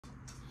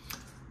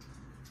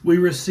We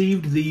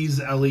received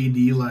these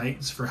LED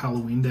lights for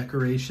Halloween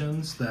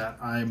decorations that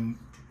I'm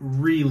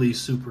really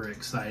super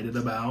excited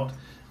about.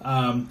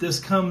 This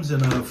comes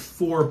in a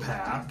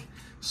 4-pack,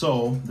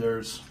 so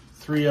there's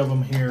 3 of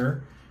them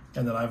here,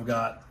 and then I've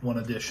got one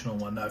additional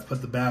one. I've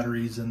put the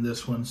batteries in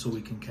this one so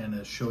we can kind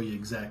of show you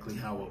exactly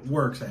how it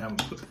works. I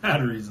haven't put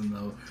batteries in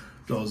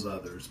those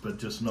others, but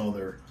just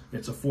know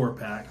it's a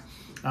 4-pack.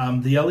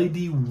 The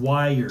LED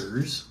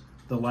wires,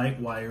 the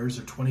light wires,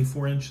 are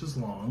 24 inches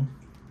long.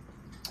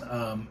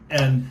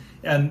 And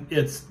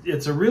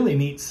it's a really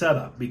neat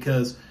setup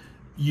because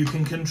you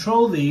can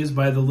control these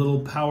by the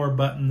little power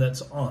button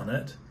that's on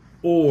it,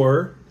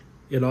 or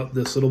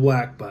this little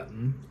black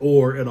button,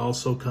 or it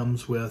also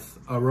comes with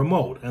a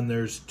remote, and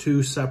there's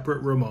 2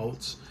 separate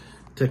remotes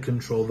to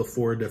control the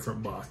 4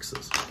 different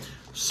boxes.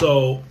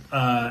 So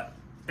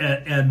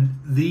and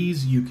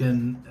these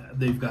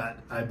they've got,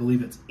 I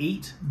believe it's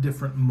 8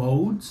 different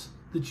modes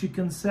that you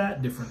can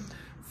set, different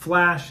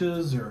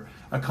flashes, or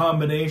a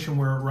combination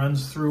where it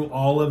runs through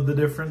all of the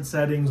different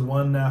settings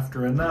one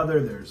after another.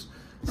 There's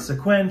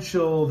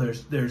sequential,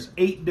 there's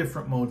 8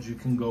 different modes you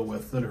can go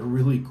with that are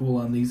really cool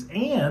on these,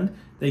 and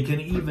they can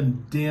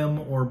even dim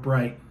or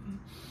brighten.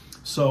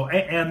 So,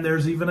 and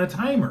there's even a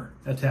timer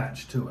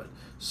attached to it.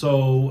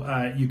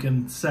 So you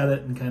can set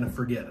it and kind of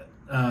forget it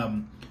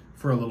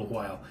for a little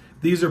while.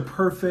 These are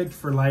perfect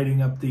for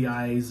lighting up the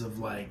eyes of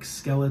like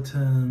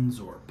skeletons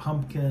or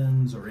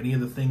pumpkins or any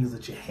of the things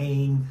that you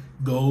hang,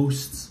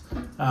 ghosts,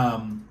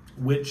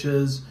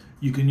 witches.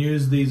 You can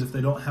use these if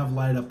they don't have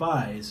light up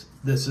eyes.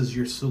 This is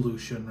your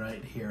solution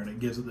right here, and it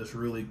gives it this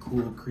really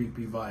cool,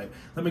 creepy vibe.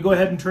 Let me go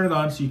ahead and turn it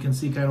on so you can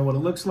see kind of what it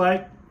looks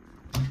like.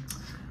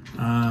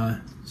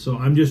 So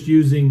I'm just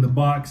using the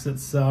box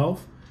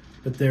itself,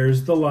 but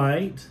there's the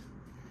light.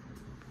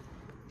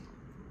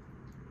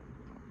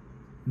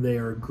 They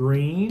are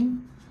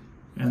green,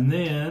 and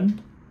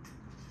then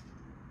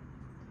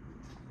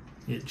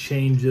it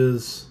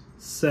changes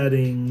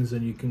settings,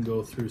 and you can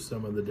go through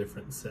some of the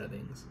different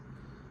settings.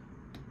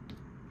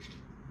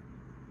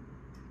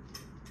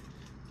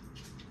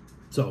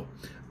 So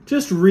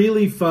just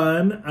really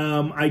fun.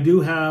 I do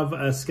have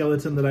a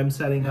skeleton that I'm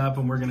setting up,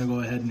 and we're going to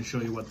go ahead and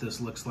show you what this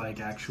looks like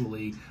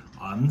actually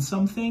on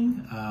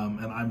something.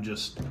 And I'm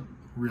just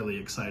really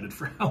excited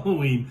for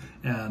Halloween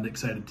and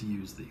excited to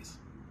use these.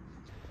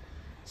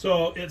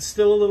 So it's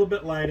still a little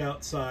bit light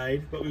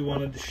outside, but we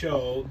wanted to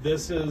show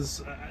this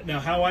is, now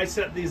how I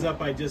set these up,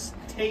 I just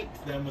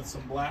taped them with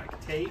some black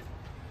tape.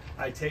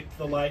 I taped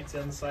the lights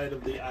inside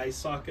of the eye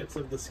sockets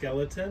of the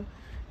skeleton,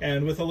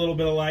 and with a little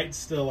bit of light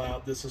still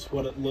out, this is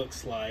what it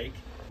looks like.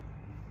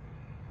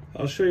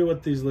 I'll show you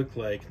what these look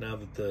like now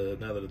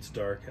that it's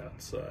dark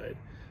outside.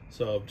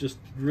 So just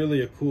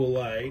really a cool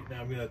light.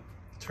 Now I'm going to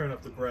turn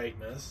up the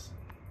brightness.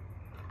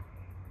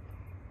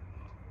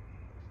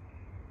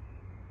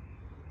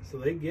 So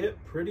they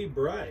get pretty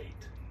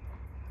bright,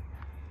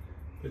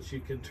 but you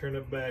can turn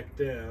it back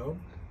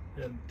down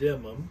and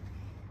dim them.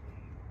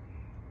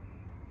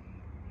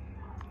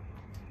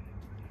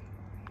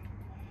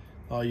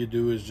 All you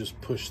do is just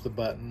push the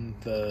button,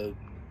 the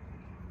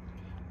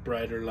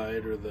brighter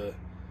light or the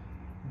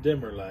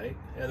dimmer light,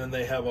 and then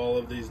they have all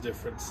of these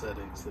different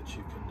settings that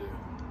you can do.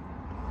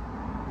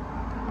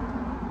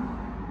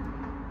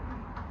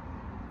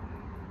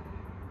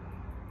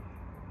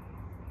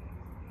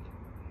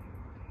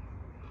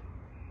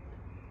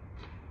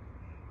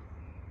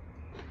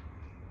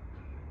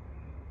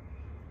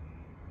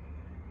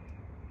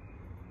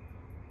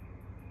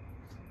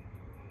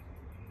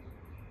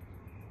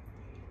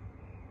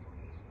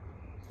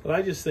 But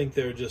I just think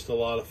they're just a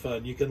lot of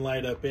fun. You can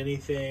light up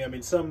anything. I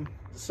mean, some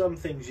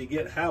things you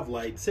get have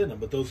lights in them,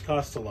 but those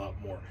cost a lot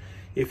more.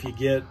 If you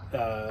get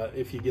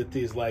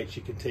these lights,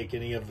 you can take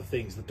any of the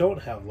things that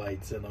don't have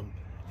lights in them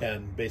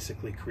and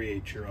basically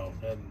create your own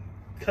and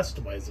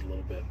customize it a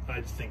little bit. I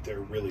just think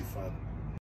they're really fun.